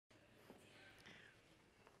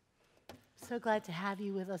so glad to have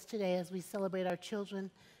you with us today as we celebrate our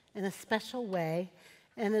children in a special way.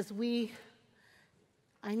 And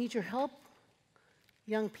I need your help,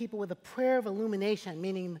 young people, with a prayer of illumination,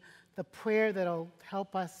 meaning the prayer that'll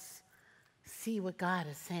help us see what God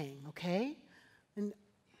is saying, okay? And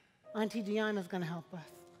Auntie Deanna's going to help us.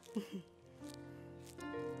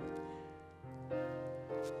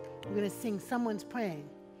 We're going to sing Someone's Praying.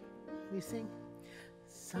 Will you sing?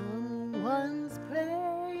 Someone's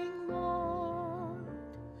praying, Lord,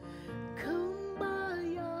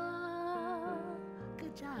 kumbaya.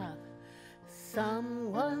 Good job.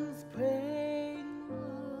 Someone's praying,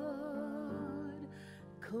 Lord,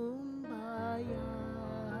 kumbaya.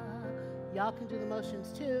 Y'all can do the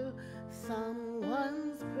motions too.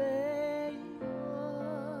 Someone's praying,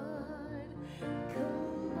 Lord,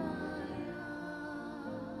 kumbaya.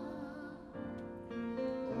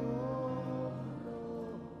 Oh,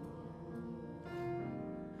 Lord,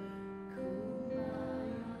 kumbaya.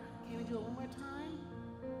 Can we do it one more time?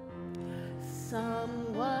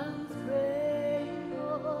 Someone's praying,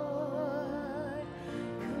 Lord,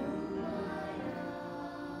 kumbaya.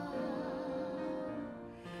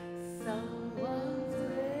 Someone's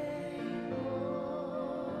praying,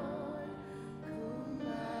 Lord,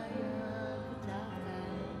 kumbaya. Good job,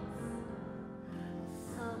 guys.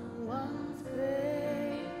 Someone's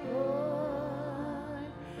praying,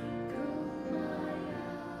 Lord, kumbaya.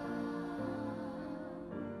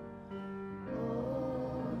 Oh,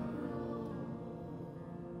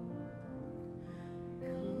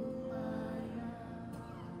 kumbaya.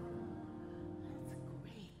 That's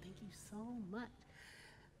great. Thank you so much.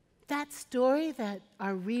 That story that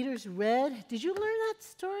our readers read, did you learn that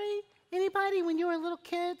story? Anybody when you were a little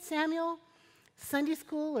kid, Samuel? Sunday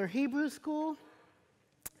school or Hebrew school?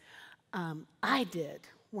 I did.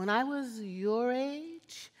 When I was your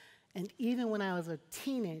age, and even when I was a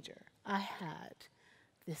teenager, I had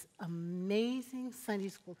this amazing Sunday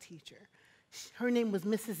school teacher. Her name was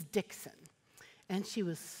Mrs. Dixon, and she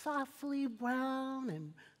was softly brown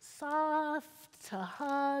and soft to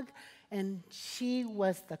hug, and she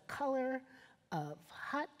was the color of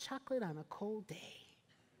hot chocolate on a cold day.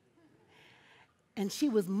 And she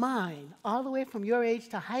was mine all the way from your age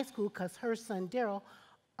to high school because her son, Daryl,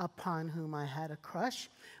 upon whom I had a crush,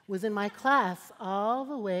 was in my class all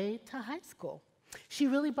the way to high school. She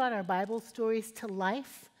really brought our Bible stories to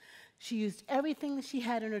life. She used everything that she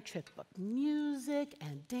had in her trick book, music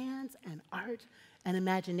and dance and art and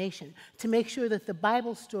imagination, to make sure that the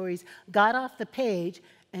Bible stories got off the page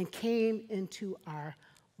and came into our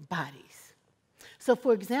bodies. So,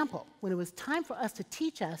 for example, when it was time for us to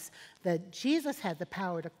teach us that Jesus had the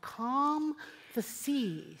power to calm the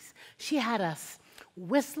seas, she had us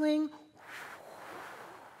whistling,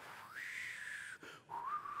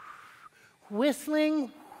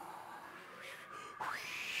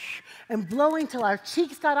 and blowing till our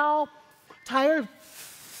cheeks got all tired.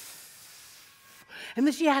 And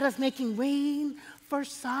then she had us making rain,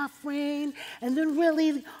 first soft rain, and then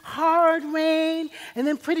really hard rain. And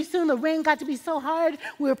then pretty soon the rain got to be so hard,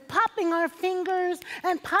 we were popping our fingers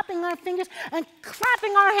and clapping our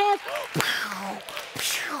hands.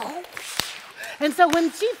 And so when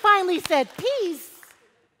she finally said, peace,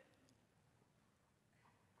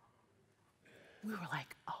 we were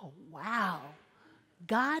like, oh, wow.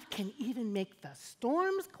 God can even make the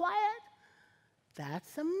storms quiet?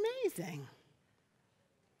 That's amazing.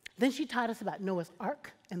 Then she taught us about Noah's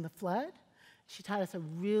Ark and the flood. She taught us a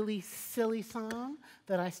really silly song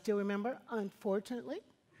that I still remember, unfortunately.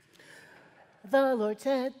 The Lord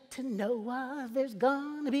said to Noah, there's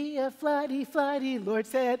gonna be a floody, floody. Lord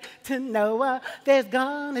said to Noah, there's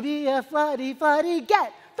gonna be a floody, floody.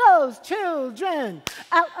 Get those children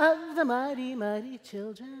out of the muddy, muddy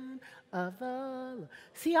children of the Lord.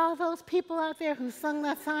 See all those people out there who sung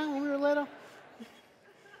that song when we were little?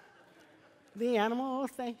 The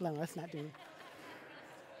animals say, no, let's not do it.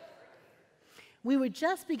 We were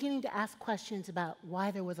just beginning to ask questions about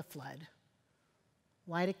why there was a flood.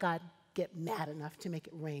 Why did God get mad enough to make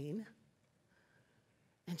it rain?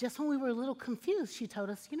 And just when we were a little confused, she told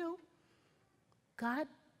us, God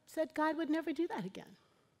said God would never do that again.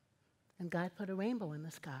 And God put a rainbow in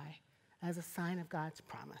the sky as a sign of God's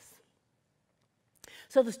promise.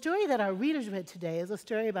 So the story that our readers read today is a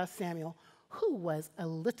story about Samuel, who was a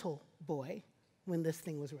little boy when this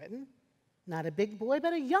thing was written. Not a big boy,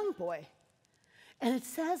 but a young boy. And it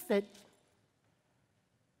says that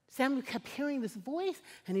Samuel kept hearing this voice,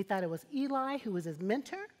 and he thought it was Eli, who was his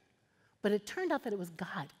mentor, but it turned out that it was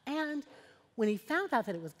God. And when he found out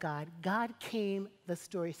that it was God, God came, the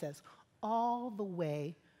story says, all the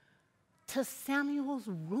way to Samuel's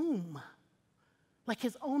room like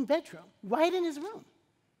his own bedroom, right in his room,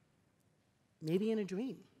 maybe in a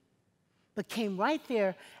dream, but came right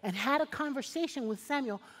there and had a conversation with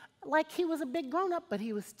Samuel like he was a big grown-up, but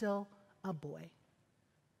he was still a boy.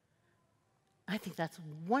 I think that's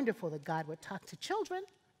wonderful that God would talk to children,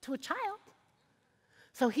 to a child.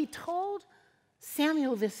 So he told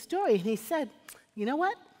Samuel this story, and he said, you know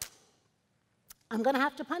what? I'm going to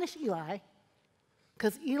have to punish Eli,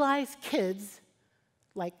 because Eli's kids,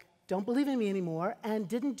 don't believe in me anymore and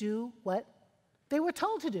didn't do what they were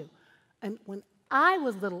told to do. And when I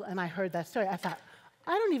was little and I heard that story, I thought,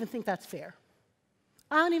 I don't even think that's fair.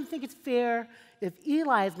 I don't even think it's fair if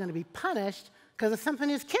Eli is going to be punished because of something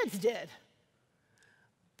his kids did.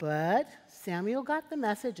 But Samuel got the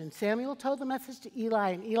message, and Samuel told the message to Eli,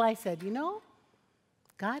 and Eli said, you know,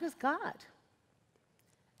 God is God,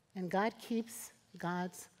 and God keeps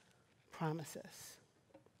God's promises.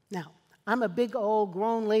 Now, I'm a big old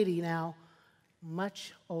grown lady now,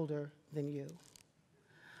 much older than you.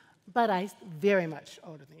 Very much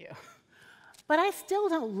older than you. But I still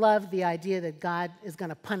don't love the idea that God is going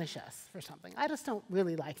to punish us for something. I just don't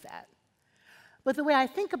really like that. But the way I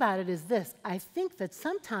think about it is this. I think that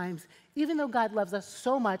sometimes, even though God loves us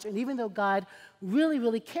so much, and even though God really,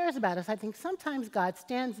 really cares about us, I think sometimes God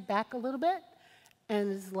stands back a little bit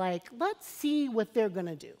and is like, let's see what they're going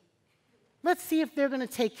to do. Let's see if they're going to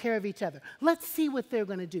take care of each other. Let's see what they're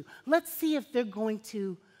going to do. Let's see if they're going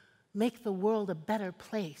to make the world a better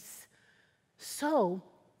place. So,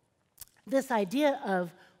 this idea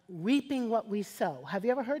of reaping what we sow. Have you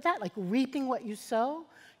ever heard that? Like reaping what you sow?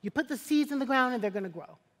 You put the seeds in the ground and they're going to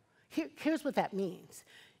grow. Here's what that means.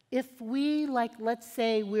 If we, let's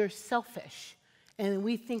say we're selfish and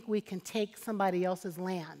we think we can take somebody else's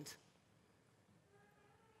land,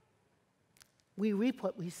 we reap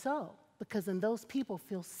what we sow, because then those people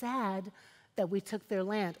feel sad that we took their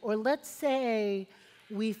land. Or let's say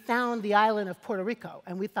we found the island of Puerto Rico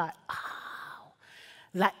and we thought,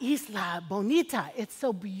 La Isla Bonita, it's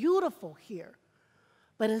so beautiful here.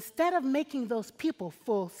 But instead of making those people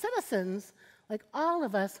full citizens, like all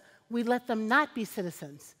of us, we let them not be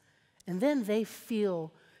citizens. And then they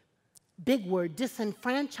feel, big word,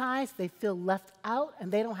 disenfranchised, they feel left out,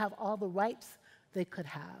 and they don't have all the rights they could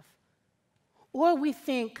have. Or we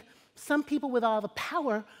think some people with all the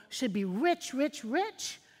power should be rich, rich,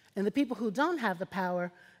 rich, and the people who don't have the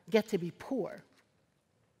power get to be poor.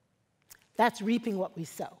 That's reaping what we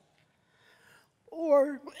sow.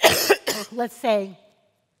 Or let's say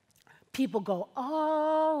people go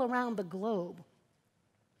all around the globe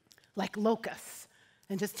like locusts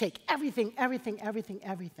and just take everything, everything, everything,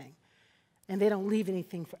 everything, and they don't leave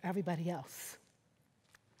anything for everybody else.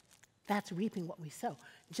 That's reaping what we sow.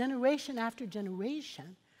 Generation after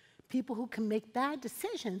generation, people who can make bad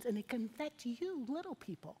decisions, and it can affect you, little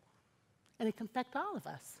people, and it can affect all of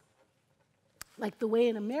us. Like the way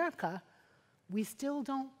in America, we still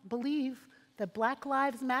don't believe that Black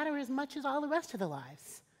lives matter as much as all the rest of the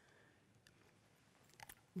lives.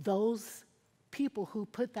 Those people who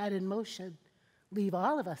put that in motion leave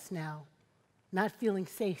all of us now not feeling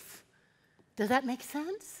safe. Does that make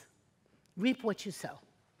sense? Reap what you sow.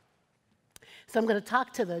 So I'm going to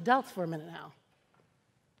talk to the adults for a minute now,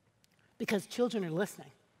 because children are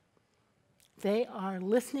listening. They are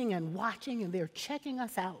listening and watching, and they're checking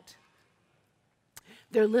us out.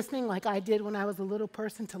 They're listening like I did when I was a little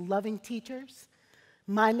person to loving teachers.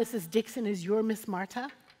 My Mrs. Dixon is your Miss Marta.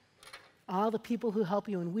 All the people who help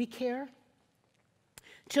you in We Care.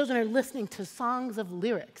 Children are listening to songs of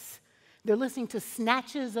lyrics. They're listening to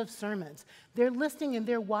snatches of sermons. They're listening and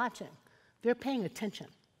they're watching. They're paying attention.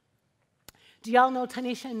 Do y'all know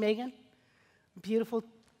Tanisha and Megan? Beautiful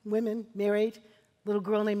women, married, little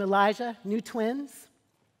girl named Elijah, new twins.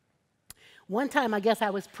 One time, I guess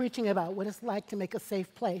I was preaching about what it's like to make a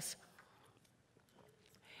safe place.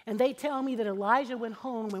 And they tell me that Elijah went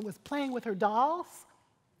home and was playing with her dolls,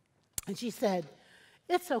 and she said,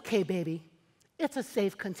 "It's okay, baby. It's a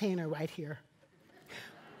safe container right here."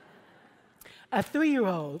 A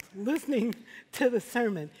 3-year-old listening to the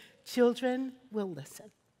sermon. Children will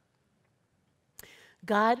listen.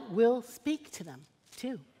 God will speak to them,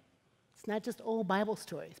 too. It's not just old Bible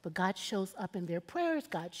stories, but God shows up in their prayers.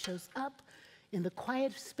 God shows up in the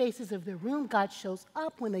quiet spaces of their room. God shows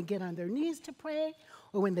up when they get on their knees to pray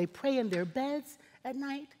or when they pray in their beds at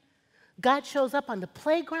night. God shows up on the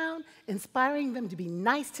playground, inspiring them to be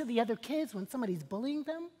nice to the other kids when somebody's bullying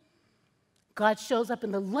them. God shows up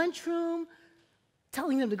in the lunchroom,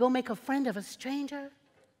 telling them to go make a friend of a stranger.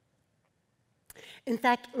 In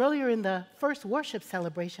fact, earlier in the first worship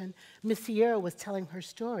celebration, Miss Sierra was telling her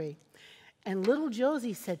story. And little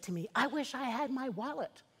Josie said to me, "I wish I had my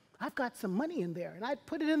wallet. I've got some money in there, and I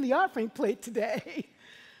put it in the offering plate today.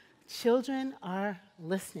 Children are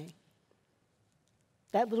listening.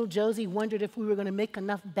 That little Josie wondered if we were going to make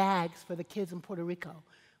enough bags for the kids in Puerto Rico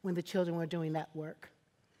when the children were doing that work.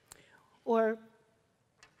 Or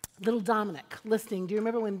little Dominic listening. Do you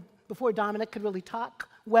remember when, before Dominic could really talk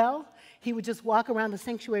well, he would just walk around the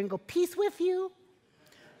sanctuary and go, "Peace with you."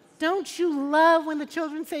 Don't you love when the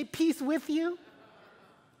children say, "Peace with you"?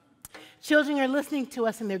 Children are listening to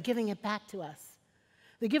us and they're giving it back to us.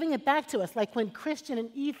 They're giving it back to us, like when Christian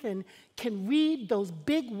and Ethan can read those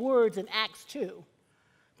big words in Acts 2,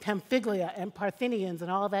 Pamphylia and Parthians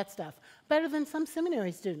and all that stuff, better than some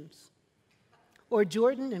seminary students. Or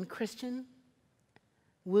Jordan and Christian.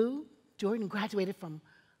 Jordan graduated from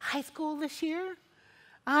high school this year.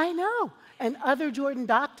 I know. And other Jordan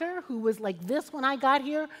doctor who was like this when I got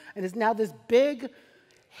here and is now this big,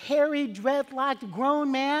 hairy, dreadlocked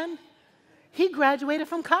grown man. He graduated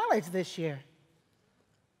from college this year.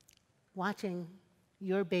 Watching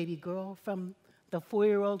your baby girl from the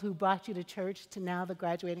 4-year-old who brought you to church to now the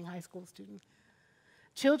graduating high school student.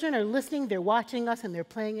 Children are listening, they're watching us, and they're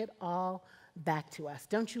playing it all back to us.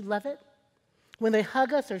 Don't you love it? When they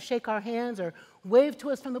hug us or shake our hands or wave to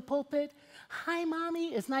us from the pulpit, "Hi,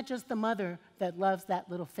 Mommy," is not just the mother that loves that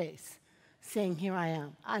little face, saying, "Here I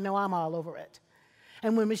am." I know I'm all over it.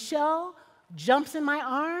 And when Michelle jumps in my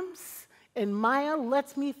arms and Maya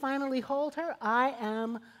lets me finally hold her, I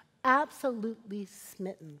am absolutely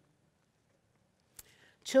smitten.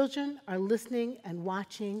 Children are listening and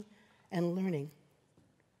watching and learning.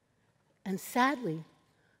 And sadly,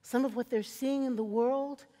 some of what they're seeing in the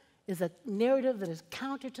world is a narrative that is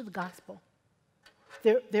counter to the gospel.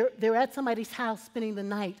 They're at somebody's house spending the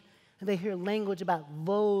night and they hear language about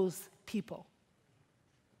those people.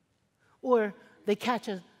 Or they catch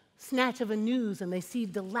a snatch of a news and they see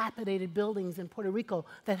dilapidated buildings in Puerto Rico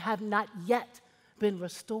that have not yet been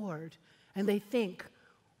restored. And they think,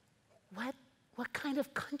 what kind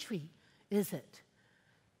of country is it?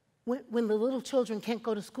 When the little children can't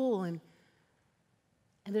go to school and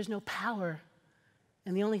there's no power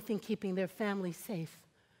and the only thing keeping their family safe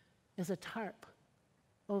is a tarp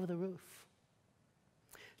over the roof.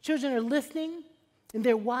 Children are listening and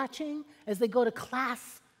they're watching as they go to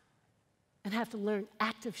class and have to learn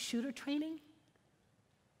active shooter training,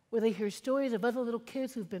 where they hear stories of other little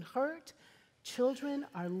kids who've been hurt. Children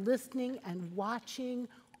are listening and watching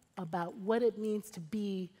about what it means to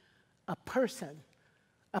be a person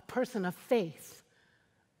of faith,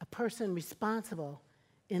 a person responsible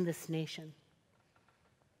in this nation.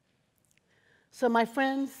 So my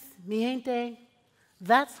friends, mi gente,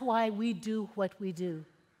 that's why we do what we do.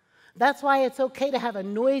 That's why it's okay to have a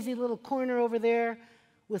noisy little corner over there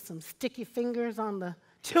with some sticky fingers on the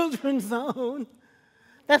children's zone.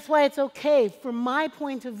 That's why it's okay, from my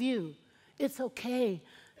point of view, it's okay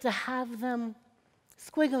to have them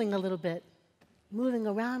squiggling a little bit, moving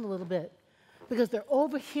around a little bit, because they're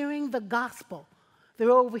overhearing the gospel.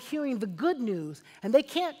 They're overhearing the good news, and they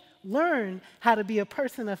can't learn how to be a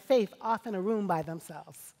person of faith off in a room by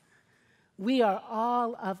themselves. We are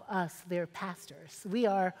all of us their pastors. We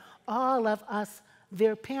are all of us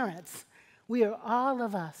their parents. We are all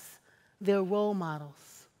of us their role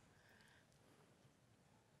models.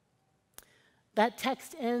 That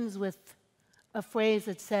text ends with a phrase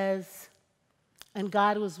that says, "And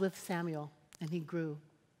God was with Samuel, and he grew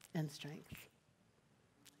in strength."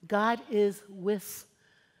 God is with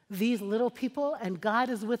these little people, and God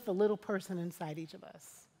is with the little person inside each of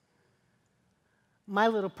us. My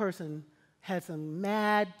little person had some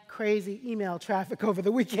mad, crazy email traffic over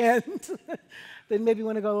the weekend that made me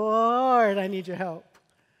want to go, "Lord, I need your help."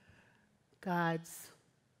 God's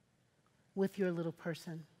with your little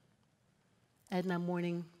person. Edna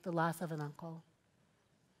mourning the loss of an uncle.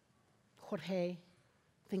 Jorge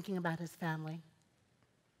thinking about his family.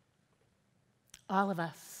 All of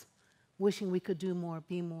us wishing we could do more,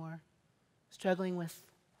 be more, struggling with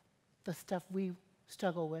the stuff we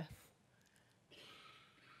struggle with.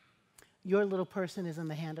 Your little person is in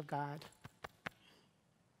the hand of God.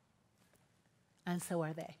 And so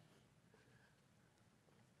are they.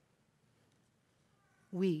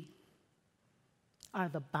 We are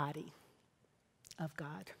the body of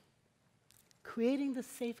God, creating the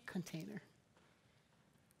safe container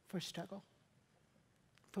for struggle,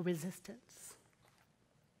 for resistance,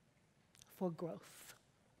 for growth,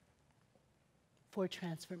 for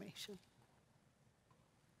transformation.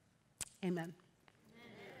 Amen.